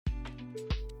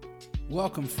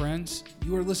Welcome, friends.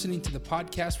 You are listening to the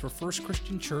podcast for First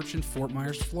Christian Church in Fort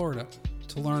Myers, Florida.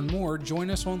 To learn more, join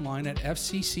us online at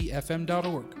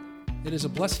fccfm.org. It is a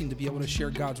blessing to be able to share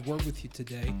God's Word with you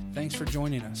today. Thanks for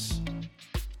joining us.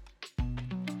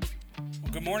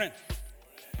 Well, good morning.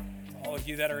 To all of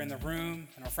you that are in the room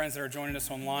and our friends that are joining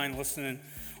us online, listening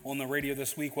on the radio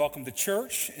this week, welcome to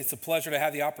church. It's a pleasure to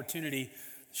have the opportunity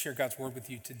to share God's Word with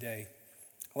you today.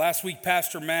 Last week,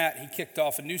 Pastor Matt, he kicked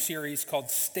off a new series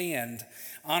called Stand,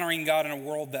 Honoring God in a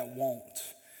World That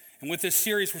Won't. And with this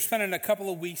series, we're spending a couple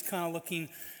of weeks kind of looking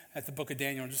at the book of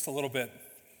Daniel just a little bit.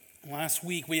 Last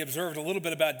week, we observed a little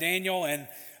bit about Daniel and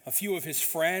a few of his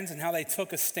friends and how they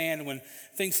took a stand when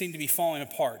things seemed to be falling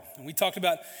apart. And we talked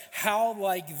about how,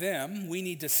 like them, we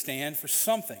need to stand for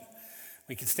something.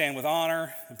 We can stand with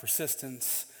honor and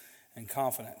persistence and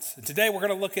confidence. And today we're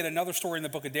going to look at another story in the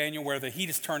book of Daniel where the heat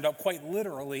is turned up quite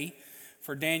literally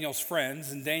for Daniel's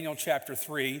friends. In Daniel chapter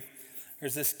 3,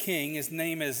 there's this king. His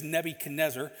name is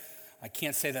Nebuchadnezzar. I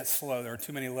can't say that slow. There are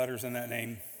too many letters in that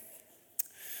name.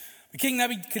 The king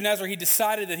Nebuchadnezzar, he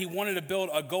decided that he wanted to build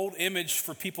a gold image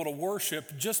for people to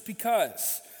worship just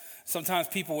because sometimes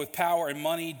people with power and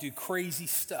money do crazy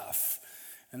stuff.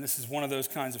 And this is one of those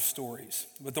kinds of stories.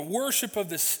 But the worship of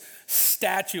this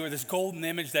statue or this golden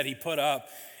image that he put up,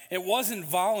 it wasn't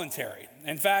voluntary.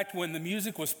 In fact, when the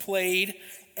music was played,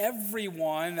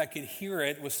 everyone that could hear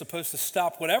it was supposed to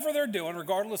stop whatever they're doing,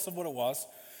 regardless of what it was.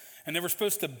 And they were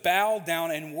supposed to bow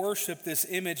down and worship this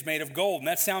image made of gold. And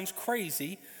that sounds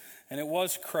crazy, and it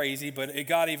was crazy, but it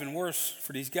got even worse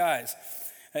for these guys.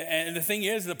 And the thing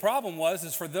is, the problem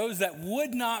was for those that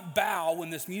would not bow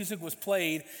when this music was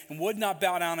played and would not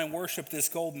bow down and worship this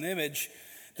golden image,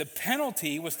 the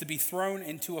penalty was to be thrown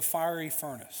into a fiery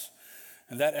furnace.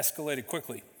 And that escalated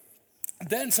quickly.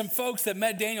 Then some folks that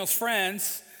met Daniel's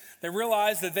friends, they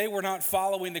realized that they were not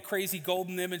following the crazy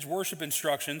golden image worship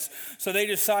instructions, so they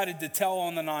decided to tell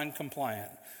on the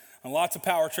non-compliant. And lots of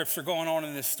power trips are going on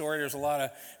in this story. There's a lot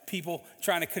of people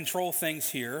trying to control things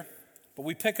here. But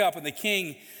we pick up, and the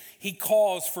king, he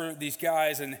calls for these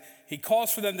guys, and he calls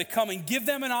for them to come and give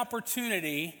them an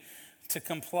opportunity to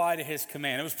comply to his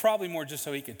command. It was probably more just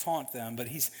so he could taunt them, but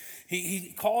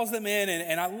he calls them in,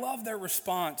 and I love their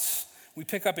response. We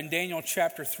pick up in Daniel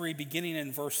chapter 3, beginning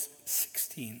in verse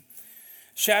 16.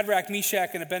 Shadrach, Meshach,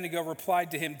 and Abednego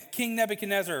replied to him, King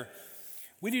Nebuchadnezzar,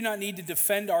 we do not need to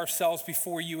defend ourselves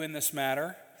before you in this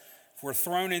matter. If we're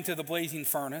thrown into the blazing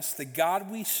furnace, the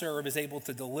God we serve is able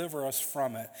to deliver us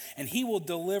from it, and he will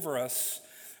deliver us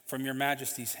from your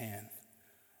majesty's hand.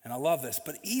 And I love this,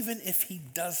 but even if he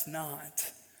does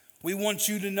not, we want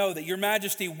you to know that your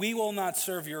majesty, we will not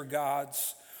serve your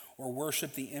gods or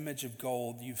worship the image of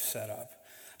gold you've set up.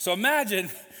 So imagine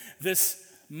this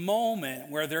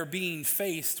moment where they're being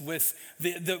faced with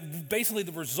basically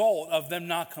the result of them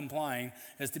not complying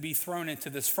is to be thrown into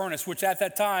this furnace, which at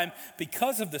that time,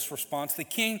 because of this response, the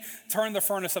king turned the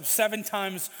furnace up 7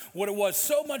 times what it was,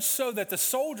 so much so that the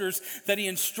soldiers that he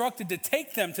instructed to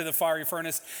take them to the fiery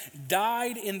furnace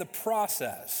died in the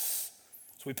process.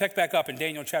 So we pick back up in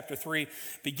Daniel chapter 3,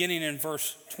 beginning in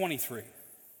verse 23.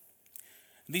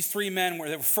 These 3 men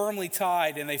were firmly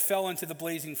tied, and they fell into the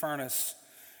blazing furnace.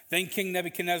 Then King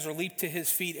Nebuchadnezzar leaped to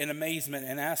his feet in amazement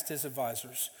and asked his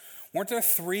advisors, weren't there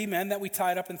 3 men that we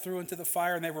tied up and threw into the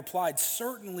fire? And they replied,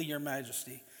 certainly, your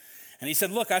majesty. And he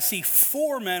said, look, I see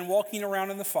 4 men walking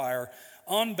around in the fire,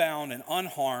 unbound and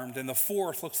unharmed, and the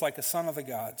 4th looks like a son of the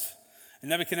gods.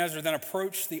 And Nebuchadnezzar then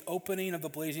approached the opening of the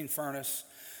blazing furnace,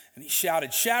 and he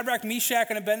shouted, Shadrach, Meshach,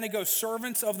 and Abednego,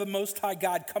 servants of the Most High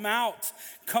God, come out,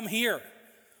 come here.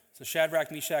 So Shadrach,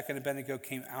 Meshach, and Abednego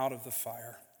came out of the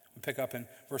fire. We pick up in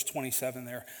verse 27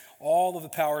 there. All of the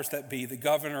powers that be, the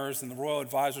governors and the royal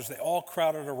advisors, they all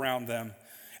crowded around them.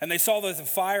 And they saw that the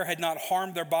fire had not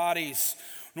harmed their bodies,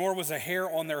 nor was a hair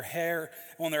on their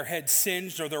head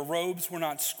singed, or their robes were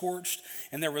not scorched,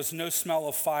 and there was no smell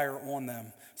of fire on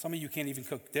them. Some of you can't even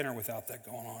cook dinner without that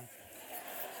going on.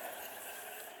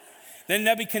 Then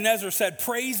Nebuchadnezzar said,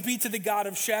 praise be to the God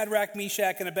of Shadrach,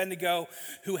 Meshach, and Abednego,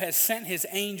 who has sent his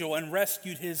angel and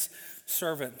rescued his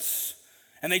servants.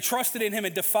 And they trusted in him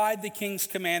and defied the king's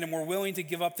command and were willing to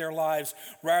give up their lives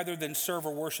rather than serve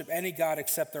or worship any god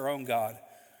except their own God.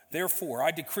 Therefore,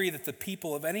 I decree that the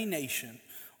people of any nation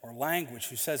or language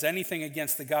who says anything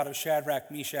against the God of Shadrach,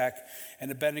 Meshach,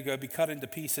 and Abednego be cut into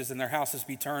pieces and their houses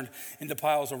be turned into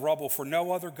piles of rubble, for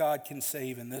no other God can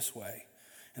save in this way.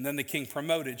 And then the king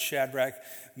promoted Shadrach,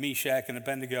 Meshach, and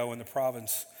Abednego in the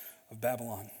province of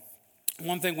Babylon.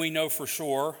 One thing we know for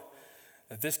sure,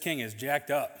 that this king is jacked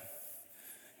up.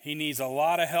 He needs a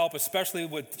lot of help, especially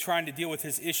with trying to deal with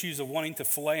his issues of wanting to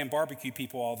fillet and barbecue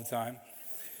people all the time.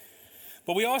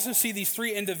 But we also see these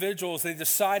three individuals, they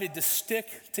decided to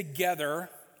stick together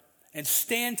and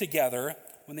stand together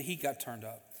when the heat got turned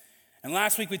up. And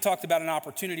last week we talked about an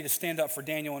opportunity to stand up for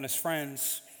Daniel and his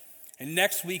friends. And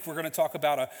next week we're going to talk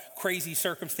about a crazy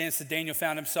circumstance that Daniel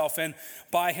found himself in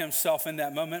by himself in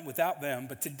that moment without them.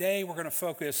 But today we're going to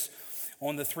focus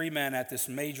on the three men at this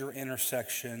major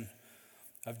intersection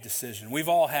of decision. We've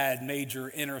all had major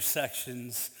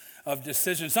intersections of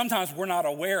decision. Sometimes we're not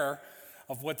aware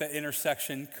of what the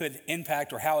intersection could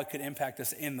impact or how it could impact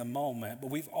us in the moment, but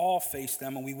we've all faced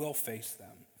them and we will face them.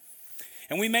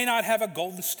 And we may not have a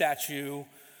golden statue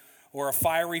or a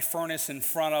fiery furnace in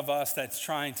front of us that's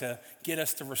trying to get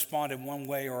us to respond in one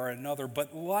way or another,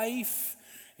 but life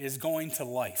is going to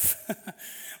life.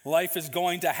 Life is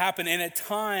going to happen, and at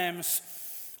times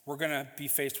we're going to be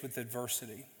faced with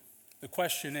adversity. The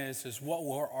question is what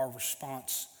will our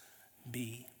response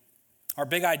be? Our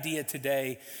big idea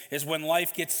today is when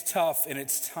life gets tough and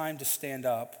it's time to stand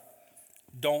up,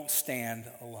 don't stand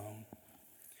alone.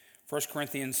 1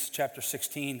 Corinthians chapter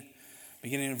 16,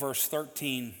 beginning in verse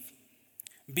 13.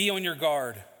 Be on your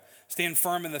guard, stand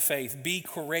firm in the faith, be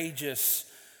courageous,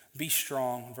 be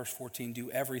strong. Verse 14, do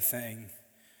everything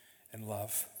in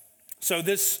love. So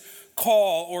this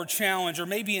call or challenge or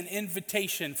maybe an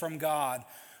invitation from God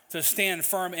to stand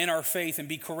firm in our faith and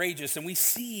be courageous. And we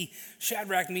see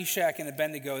Shadrach, Meshach, and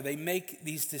Abednego, they make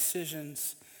these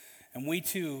decisions, and we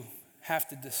too have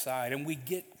to decide, and we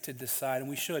get to decide, and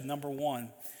we should. Number one,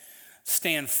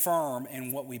 stand firm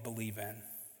in what we believe in.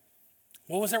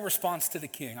 What was their response to the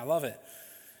king? I love it.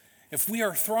 If we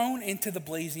are thrown into the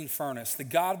blazing furnace, the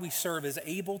God we serve is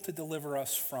able to deliver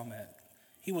us from it.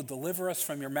 He will deliver us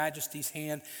from your majesty's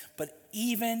hand, but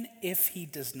even if he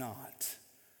does not,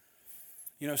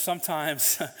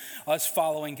 sometimes us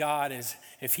following God is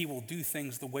if he will do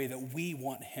things the way that we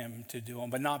want him to do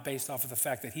them, but not based off of the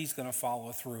fact that he's going to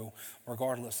follow through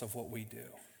regardless of what we do.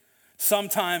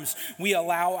 Sometimes we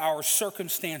allow our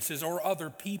circumstances or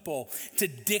other people to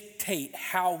dictate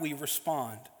how we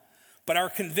respond. But our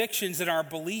convictions and our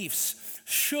beliefs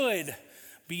should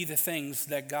be the things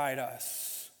that guide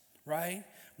us, right?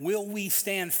 Will we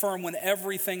stand firm when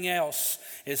everything else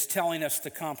is telling us to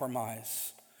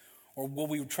compromise? Or will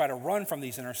we try to run from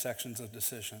these intersections of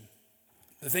decision?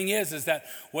 The thing is that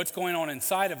what's going on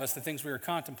inside of us, the things we are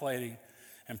contemplating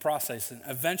and processing,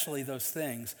 eventually those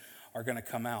things are going to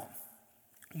come out.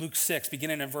 Luke 6,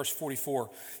 beginning in verse 44,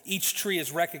 each tree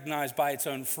is recognized by its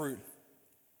own fruit.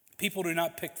 People do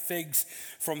not pick figs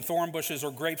from thorn bushes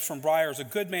or grapes from briars. A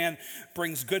good man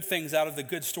brings good things out of the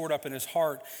good stored up in his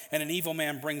heart, and an evil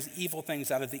man brings evil things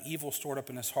out of the evil stored up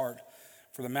in his heart.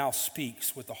 For the mouth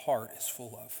speaks what the heart is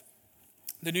full of.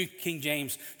 The New King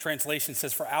James translation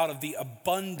says, for out of the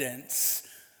abundance,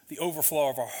 the overflow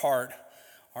of our heart,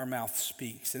 our mouth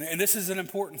speaks. And this is an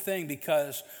important thing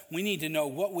because we need to know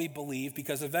what we believe,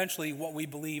 because eventually what we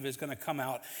believe is going to come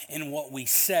out in what we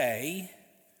say.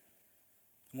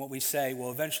 And what we say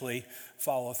will eventually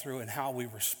follow through in how we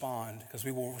respond, because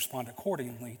we will respond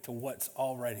accordingly to what's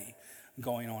already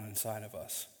going on inside of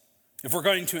us. If we're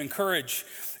going to encourage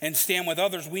and stand with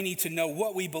others, we need to know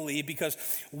what we believe, because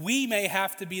we may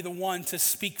have to be the one to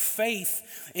speak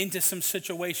faith into some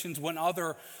situations when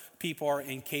other people are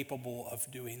incapable of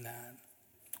doing that.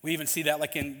 We even see that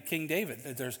like in King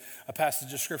David. There's a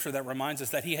passage of scripture that reminds us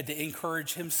that he had to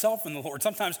encourage himself in the Lord.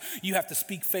 Sometimes you have to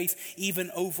speak faith even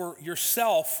over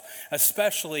yourself,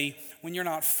 especially when you're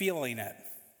not feeling it.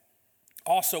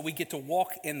 Also, we get to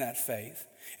walk in that faith,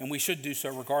 and we should do so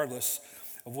regardless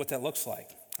of what that looks like.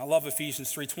 I love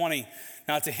Ephesians 3:20.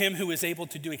 Now to him who is able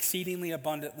to do exceedingly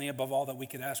abundantly above all that we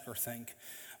could ask or think,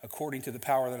 according to the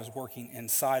power that is working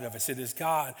inside of us. It is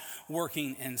God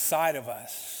working inside of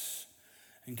us.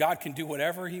 And God can do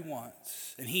whatever he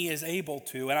wants. And he is able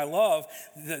to. And I love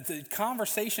the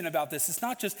conversation about this. It's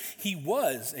not just he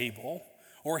was able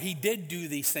or he did do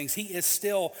these things. He is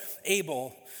still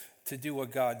able to do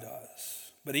what God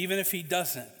does. But even if he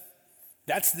doesn't,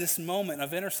 that's this moment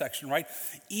of intersection, right?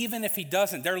 Even if he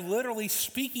doesn't, they're literally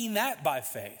speaking that by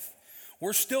faith.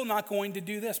 We're still not going to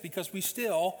do this because we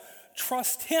still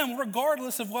trust him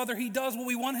regardless of whether he does what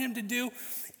we want him to do.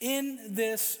 In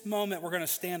this moment, we're going to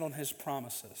stand on his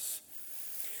promises.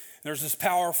 There's this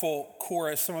powerful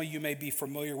chorus some of you may be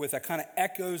familiar with that kind of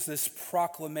echoes this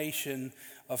proclamation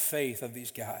of faith of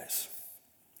these guys.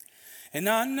 And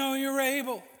I know you're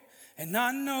able, and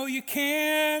I know you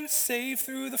can save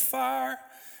through the fire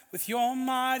with your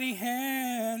mighty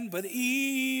hand, but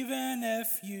even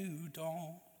if you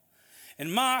don't,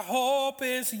 and my hope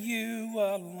is you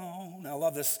alone. I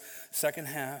love this second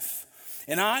half.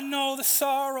 And I know the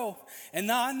sorrow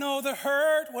and I know the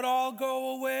hurt would all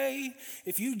go away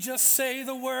if you just say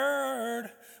the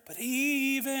word. But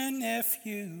even if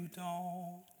you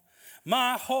don't,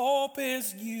 my hope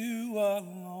is you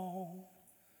alone.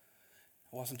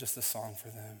 It wasn't just a song for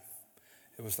them.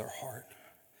 It was their heart.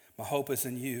 My hope is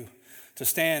in you. To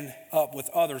stand up with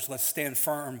others, let's stand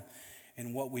firm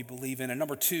in what we believe in. And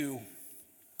number two,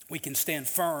 we can stand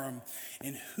firm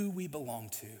in who we belong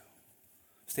to.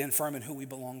 Stand firm in who we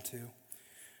belong to.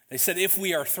 They said, if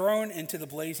we are thrown into the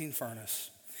blazing furnace,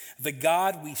 the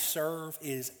God we serve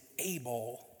is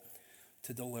able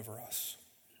to deliver us.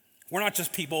 We're not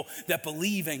just people that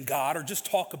believe in God or just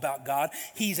talk about God.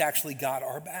 He's actually got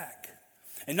our back.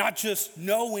 And not just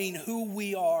knowing who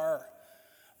we are,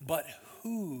 but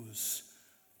whose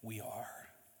we are,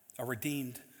 a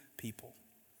redeemed people.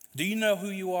 Do you know who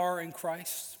you are in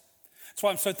Christ? That's why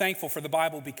I'm so thankful for the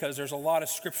Bible, because there's a lot of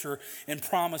scripture and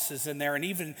promises in there. And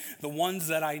even the ones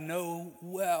that I know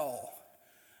well,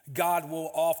 God will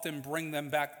often bring them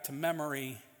back to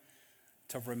memory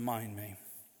to remind me.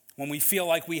 When we feel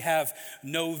like we have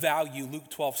no value, Luke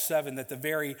 12:7, that the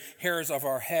very hairs of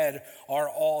our head are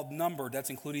all numbered. That's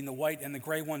including the white and the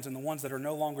gray ones and the ones that are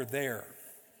no longer there.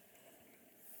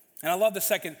 And I love the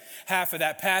second half of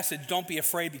that passage. Don't be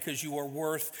afraid, because you are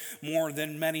worth more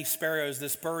than many sparrows,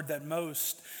 this bird that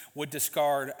most would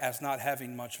discard as not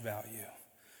having much value.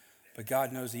 But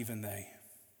God knows even they.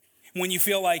 When you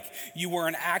feel like you were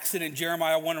an accident,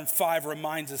 Jeremiah 1:5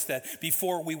 reminds us that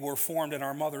before we were formed in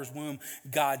our mother's womb,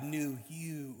 God knew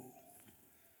you.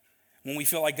 When we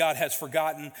feel like God has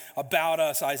forgotten about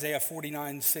us, Isaiah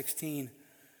 49:16,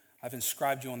 I've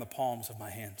inscribed you on the palms of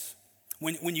my hands.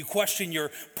 When you question your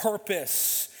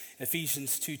purpose,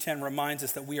 Ephesians 2:10 reminds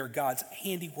us that we are God's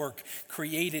handiwork,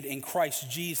 created in Christ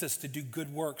Jesus to do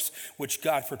good works, which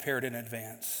God prepared in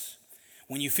advance.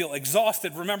 When you feel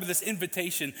exhausted, remember this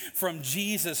invitation from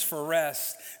Jesus for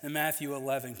rest in Matthew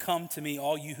 11. Come to me,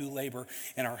 all you who labor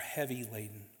and are heavy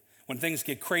laden. When things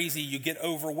get crazy, you get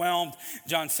overwhelmed.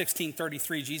 John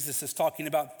 16:33, Jesus is talking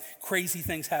about crazy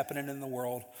things happening in the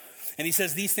world. And he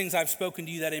says, these things I've spoken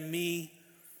to you, that in me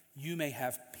you may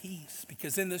have peace,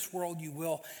 because in this world you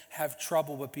will have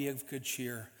trouble, but be of good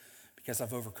cheer, because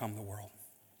I've overcome the world.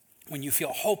 When you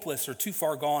feel hopeless or too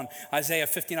far gone, Isaiah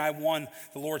 59:1,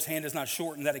 the Lord's hand is not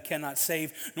shortened that it cannot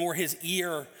save, nor his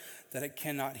ear that it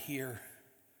cannot hear.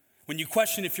 When you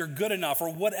question if you're good enough or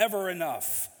whatever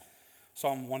enough,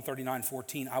 Psalm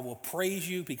 139:14, I will praise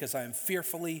you because I am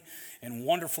fearfully and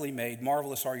wonderfully made.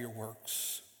 Marvelous are your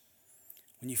works.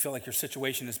 When you feel like your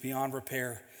situation is beyond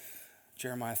repair,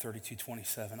 Jeremiah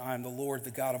 32:27, I am the Lord,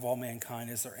 the God of all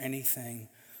mankind. Is there anything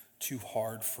too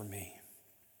hard for me?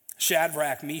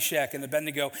 Shadrach, Meshach, and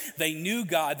Abednego, they knew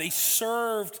God, they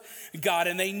served God,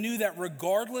 and they knew that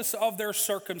regardless of their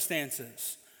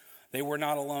circumstances, they were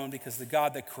not alone, because the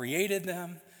God that created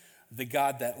them, the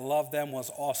God that loved them, was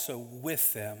also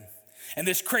with them. And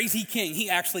this crazy king,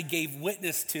 he actually gave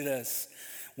witness to this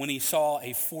when he saw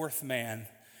a fourth man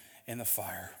in the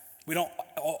fire. We don't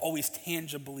always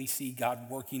tangibly see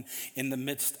God working in the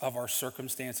midst of our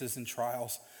circumstances and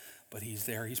trials, but he's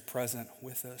there, he's present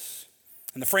with us.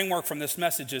 And the framework from this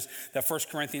message is that 1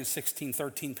 Corinthians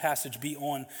 16:13 passage, be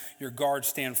on your guard,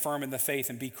 stand firm in the faith,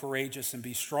 and be courageous and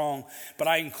be strong. But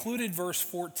I included verse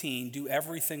 14, do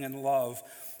everything in love,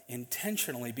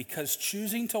 intentionally, because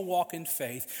choosing to walk in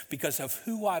faith, because of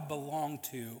who I belong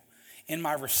to, in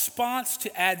my response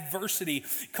to adversity,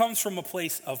 comes from a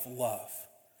place of love.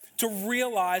 To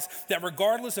realize that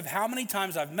regardless of how many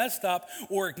times I've messed up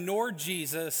or ignored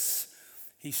Jesus,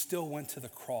 he still went to the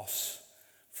cross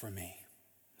for me.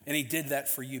 And he did that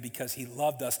for you because he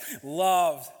loved us.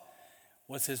 Love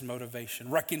was his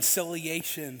motivation.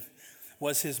 Reconciliation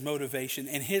was his motivation.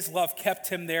 And his love kept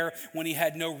him there when he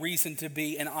had no reason to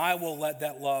be. And I will let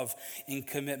that love and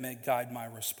commitment guide my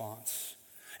response.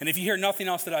 And if you hear nothing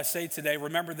else that I say today,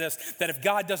 remember this, that if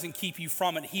God doesn't keep you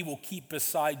from it, he will keep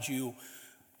beside you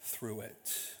through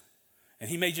it.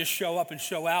 And he may just show up and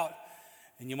show out,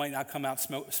 and you might not come out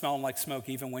smelling like smoke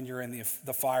even when you're in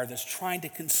the fire that's trying to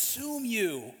consume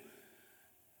you.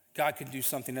 God can do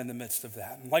something in the midst of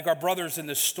that. And like our brothers in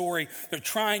this story, they're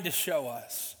trying to show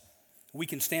us we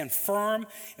can stand firm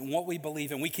in what we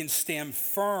believe in. We can stand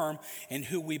firm in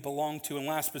who we belong to. And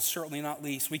last but certainly not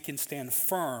least, we can stand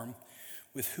firm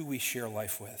with who we share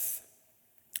life with.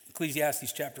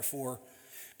 Ecclesiastes chapter 4,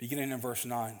 beginning in verse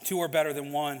 9. Two are better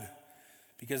than one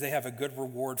because they have a good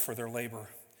reward for their labor.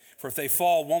 For if they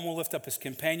fall, one will lift up his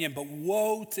companion, but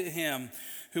woe to him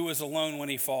who is alone when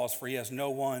he falls, for he has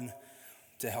no one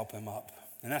to help him up.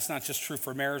 And that's not just true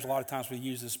for marriage. A lot of times we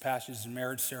use this passage in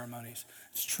marriage ceremonies.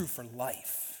 It's true for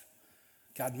life.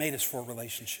 God made us for a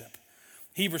relationship.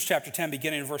 Hebrews chapter 10,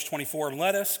 beginning in verse 24,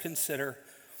 let us consider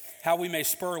how we may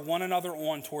spur one another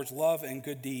on towards love and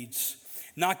good deeds,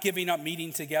 not giving up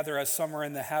meeting together as some are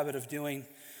in the habit of doing,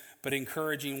 but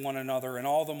encouraging one another, and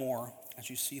all the more as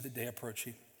you see the day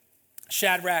approaching.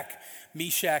 Shadrach,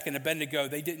 Meshach, and Abednego,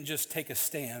 they didn't just take a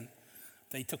stand.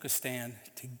 They took a stand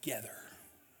together.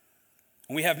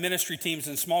 And we have ministry teams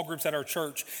and small groups at our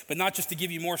church, but not just to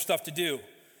give you more stuff to do,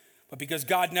 but because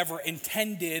God never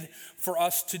intended for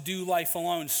us to do life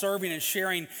alone. Serving and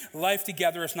sharing life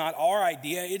together is not our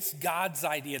idea, it's God's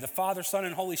idea. The Father, Son,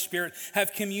 and Holy Spirit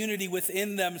have community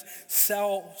within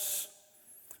themselves.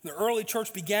 The early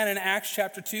church began in Acts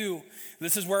chapter 2.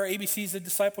 This is where ABC's of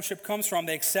discipleship comes from.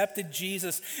 They accepted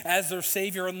Jesus as their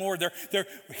Savior and Lord. They're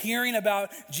hearing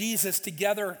about Jesus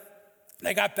together.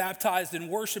 They got baptized and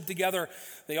worshiped together.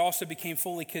 They also became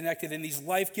fully connected in these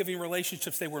life-giving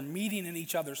relationships. They were meeting in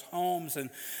each other's homes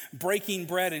and breaking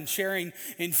bread and sharing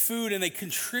in food, and they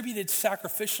contributed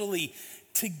sacrificially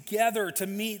together to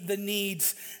meet the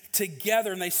needs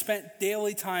together. And they spent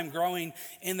daily time growing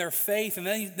in their faith, and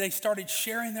then they started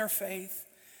sharing their faith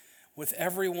with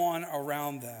everyone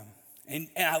around them. And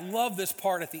I love this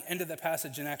part at the end of the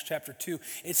passage in Acts chapter 2.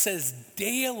 It says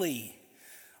daily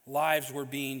lives were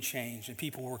being changed and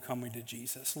people were coming to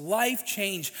Jesus. Life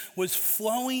change was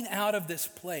flowing out of this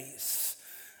place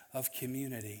of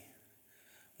community.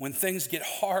 When things get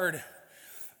hard,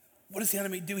 what does the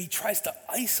enemy do? He tries to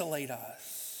isolate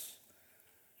us.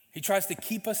 He tries to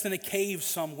keep us in a cave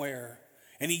somewhere.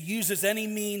 And he uses any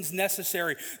means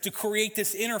necessary to create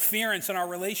this interference in our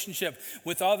relationship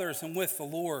with others and with the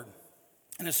Lord.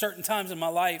 And at certain times in my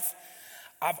life,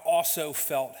 I've also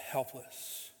felt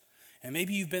helpless. And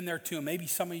maybe you've been there too. Maybe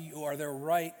some of you are there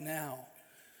right now.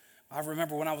 I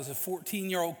remember when I was a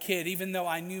 14-year-old kid, even though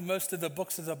I knew most of the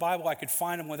books of the Bible, I could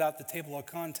find them without the table of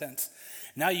contents.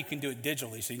 Now you can do it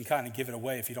digitally, so you can kind of give it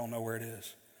away if you don't know where it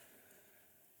is.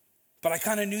 But I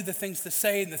kind of knew the things to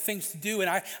say and the things to do, and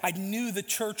I knew the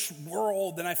church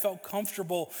world, and I felt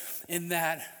comfortable in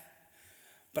that.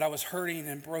 But I was hurting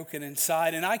and broken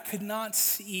inside, and I could not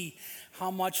see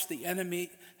how much the enemy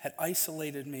had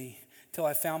isolated me till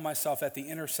I found myself at the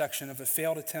intersection of a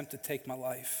failed attempt to take my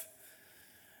life.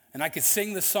 And I could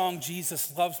sing the song,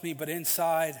 Jesus Loves Me, but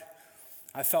inside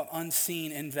I felt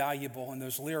unseen, invaluable, and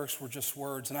those lyrics were just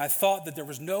words. And I thought that there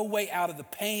was no way out of the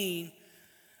pain,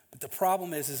 but the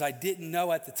problem is I didn't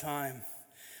know at the time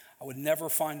I would never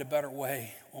find a better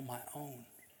way on my own.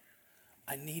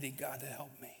 I needed God to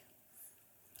help me.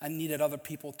 I needed other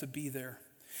people to be there.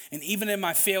 And even in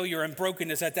my failure and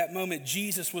brokenness at that moment,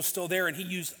 Jesus was still there, and he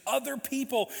used other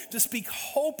people to speak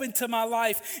hope into my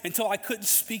life until I couldn't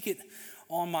speak it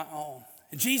on my own.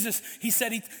 And Jesus, he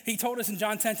said, he told us in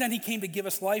John 10:10, he came to give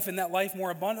us life and that life more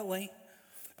abundantly.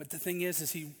 But the thing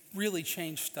is he really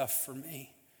changed stuff for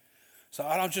me. So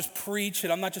I don't just preach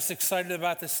and I'm not just excited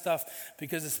about this stuff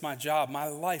because it's my job. My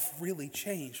life really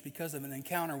changed because of an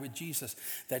encounter with Jesus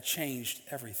that changed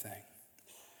everything.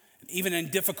 Even in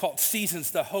difficult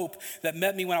seasons, the hope that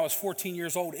met me when I was 14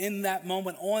 years old, in that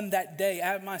moment, on that day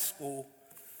at my school,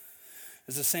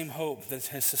 is the same hope that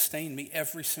has sustained me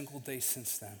every single day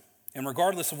since then. And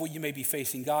regardless of what you may be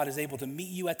facing, God is able to meet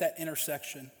you at that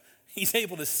intersection. He's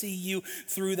able to see you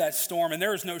through that storm. And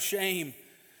there is no shame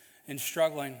in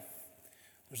struggling.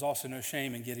 There's also no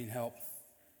shame in getting help.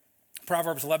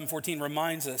 Proverbs 11:14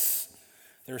 reminds us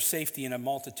there is safety in a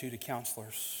multitude of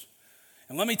counselors.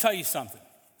 And let me tell you something.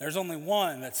 There's only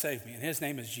one that saved me, and his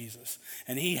name is Jesus.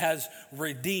 And he has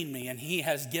redeemed me, and he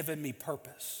has given me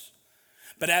purpose.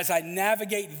 But as I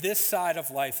navigate this side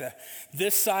of life,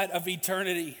 this side of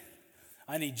eternity,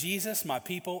 I need Jesus, my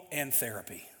people, and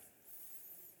therapy.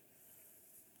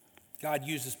 God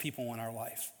uses people in our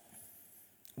life.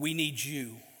 We need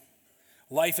you.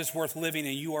 Life is worth living,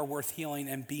 and you are worth healing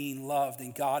and being loved,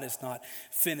 and God is not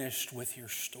finished with your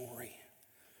story.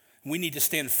 We need to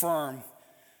stand firm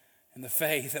in the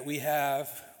faith that we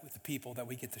have with the people that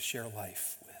we get to share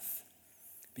life with.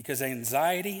 Because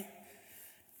anxiety,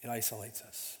 it isolates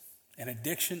us. And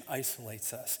addiction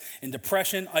isolates us. And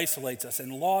depression isolates us.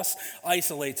 And loss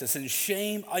isolates us. And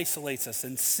shame isolates us.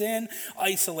 And sin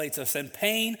isolates us. And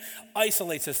pain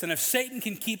isolates us. And if Satan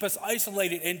can keep us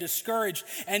isolated and discouraged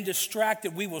and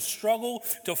distracted, we will struggle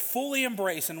to fully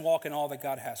embrace and walk in all that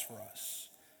God has for us.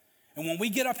 And when we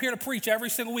get up here to preach every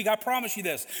single week, I promise you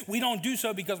this, we don't do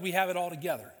so because we have it all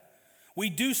together. We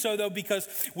do so, though, because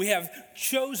we have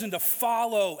chosen to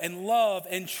follow and love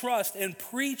and trust and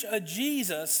preach a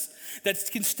Jesus that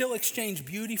can still exchange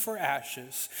beauty for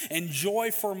ashes and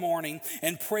joy for mourning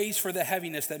and praise for the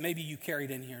heaviness that maybe you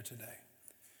carried in here today.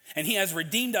 And he has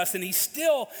redeemed us, and he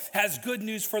still has good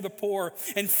news for the poor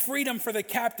and freedom for the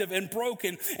captive and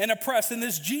broken and oppressed. And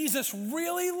this Jesus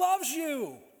really loves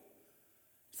you.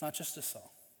 It's not just a song.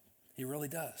 He really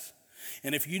does.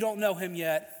 And if you don't know him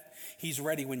yet, he's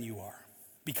ready when you are.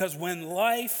 Because when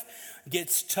life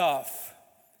gets tough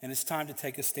and it's time to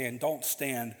take a stand, don't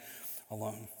stand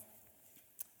alone.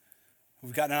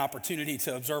 We've gotten an opportunity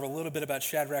to observe a little bit about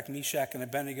Shadrach, Meshach, and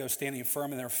Abednego standing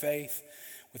firm in their faith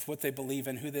with what they believe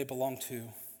in, who they belong to,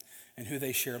 and who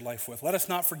they shared life with. Let us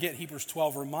not forget Hebrews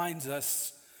 12 reminds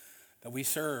us that we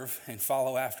serve and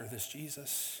follow after this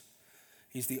Jesus.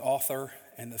 He's the author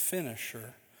and the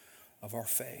finisher of our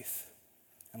faith.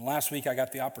 And last week I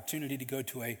got the opportunity to go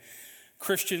to a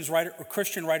Christian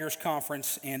Writers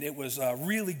Conference, and it was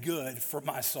really good for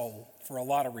my soul for a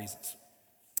lot of reasons.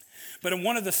 But in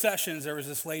one of the sessions, there was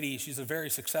this lady, she's a very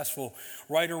successful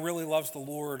writer, really loves the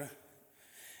Lord,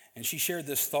 and she shared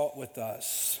this thought with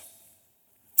us.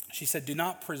 She said, do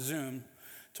not presume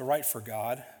to write for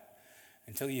God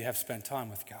until you have spent time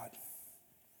with God.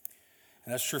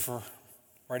 And that's true for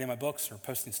writing my books or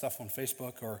posting stuff on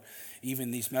Facebook or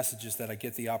even these messages that I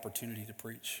get the opportunity to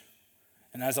preach.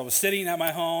 And as I was sitting at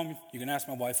my home, you can ask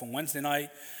my wife, on Wednesday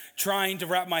night, trying to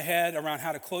wrap my head around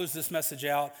how to close this message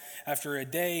out, after a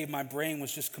day, my brain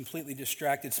was just completely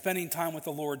distracted, spending time with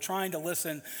the Lord, trying to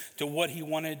listen to what he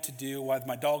wanted to do while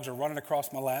my dogs are running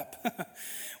across my lap.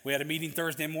 We had a meeting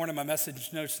Thursday morning. My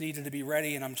message notes needed to be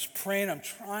ready, and I'm just praying. I'm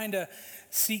trying to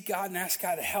seek God and ask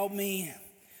God to help me.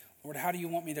 Lord, how do you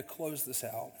want me to close this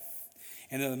out?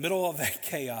 And in the middle of that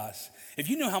chaos, if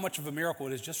you know how much of a miracle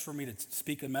it is just for me to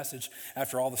speak a message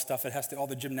after all the stuff it has to, all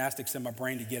the gymnastics in my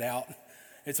brain to get out,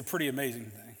 it's a pretty amazing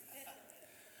thing.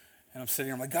 And I'm sitting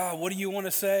here, I'm like, God, what do you want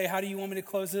to say? How do you want me to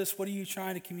close this? What are you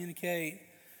trying to communicate?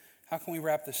 How can we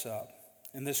wrap this up?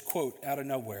 And this quote out of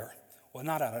nowhere, well,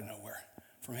 not out of nowhere,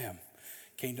 from him,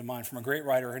 came to mind from a great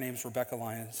writer. Her name's Rebecca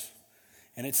Lyons.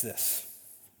 And it's this: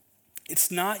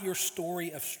 it's not your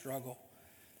story of struggle,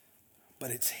 but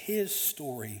it's his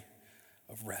story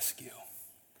of rescue.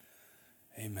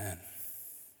 Amen.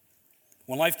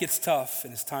 When life gets tough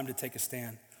and it's time to take a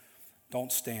stand,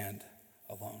 don't stand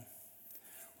alone.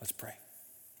 Let's pray.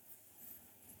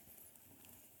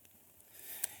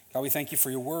 God, we thank you for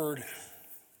your word.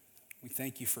 We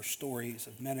thank you for stories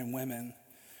of men and women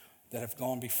that have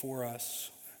gone before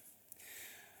us,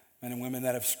 men and women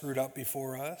that have screwed up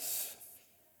before us,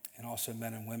 and also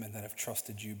men and women that have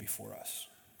trusted you before us.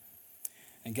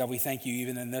 And God, we thank you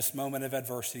even in this moment of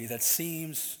adversity that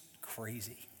seems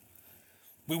crazy.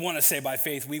 We want to say by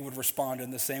faith we would respond in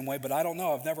the same way, but I don't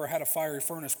know. I've never had a fiery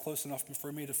furnace close enough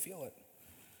for me to feel it.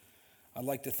 I'd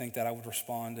like to think that I would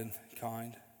respond in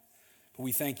kind. But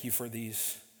we thank you for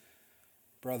these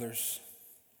brothers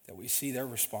that we see their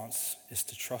response is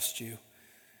to trust you,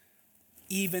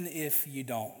 even if you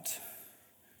don't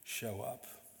show up.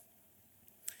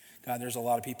 God, there's a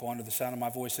lot of people under the sound of my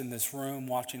voice in this room,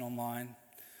 watching online,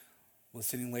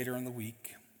 listening later in the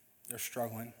week. They're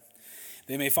struggling.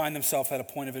 They may find themselves at a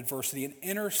point of adversity, an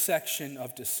intersection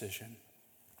of decision.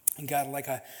 And God, like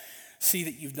I see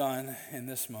that you've done in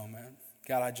this moment,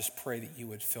 God, I just pray that you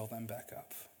would fill them back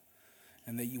up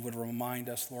and that you would remind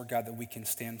us, Lord God, that we can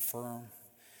stand firm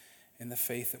in the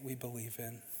faith that we believe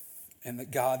in and the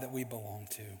God that we belong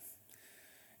to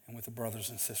and with the brothers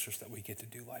and sisters that we get to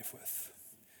do life with.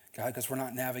 God, because we're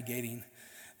not navigating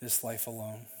this life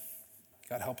alone.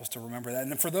 God, help us to remember that.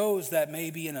 And for those that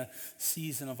may be in a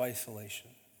season of isolation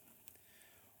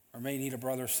or may need a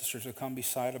brother or sister to come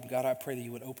beside them, God, I pray that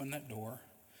you would open that door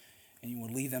and you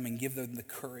would lead them and give them the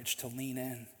courage to lean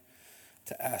in,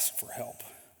 to ask for help.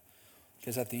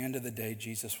 Because at the end of the day,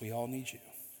 Jesus, we all need you.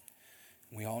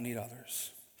 And we all need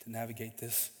others to navigate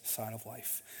this side of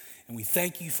life. And we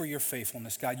thank you for your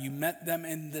faithfulness. God, you met them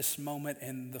in this moment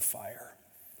in the fire.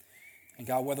 And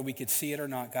God, whether we could see it or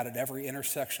not, God, at every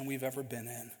intersection we've ever been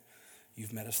in,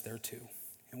 you've met us there too.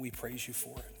 And we praise you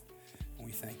for it. And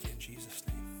we thank you in Jesus'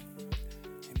 name.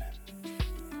 Amen.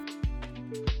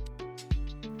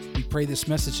 We pray this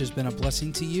message has been a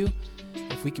blessing to you.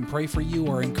 If we can pray for you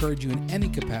or encourage you in any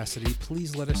capacity,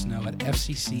 please let us know at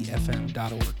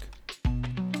fccfm.org.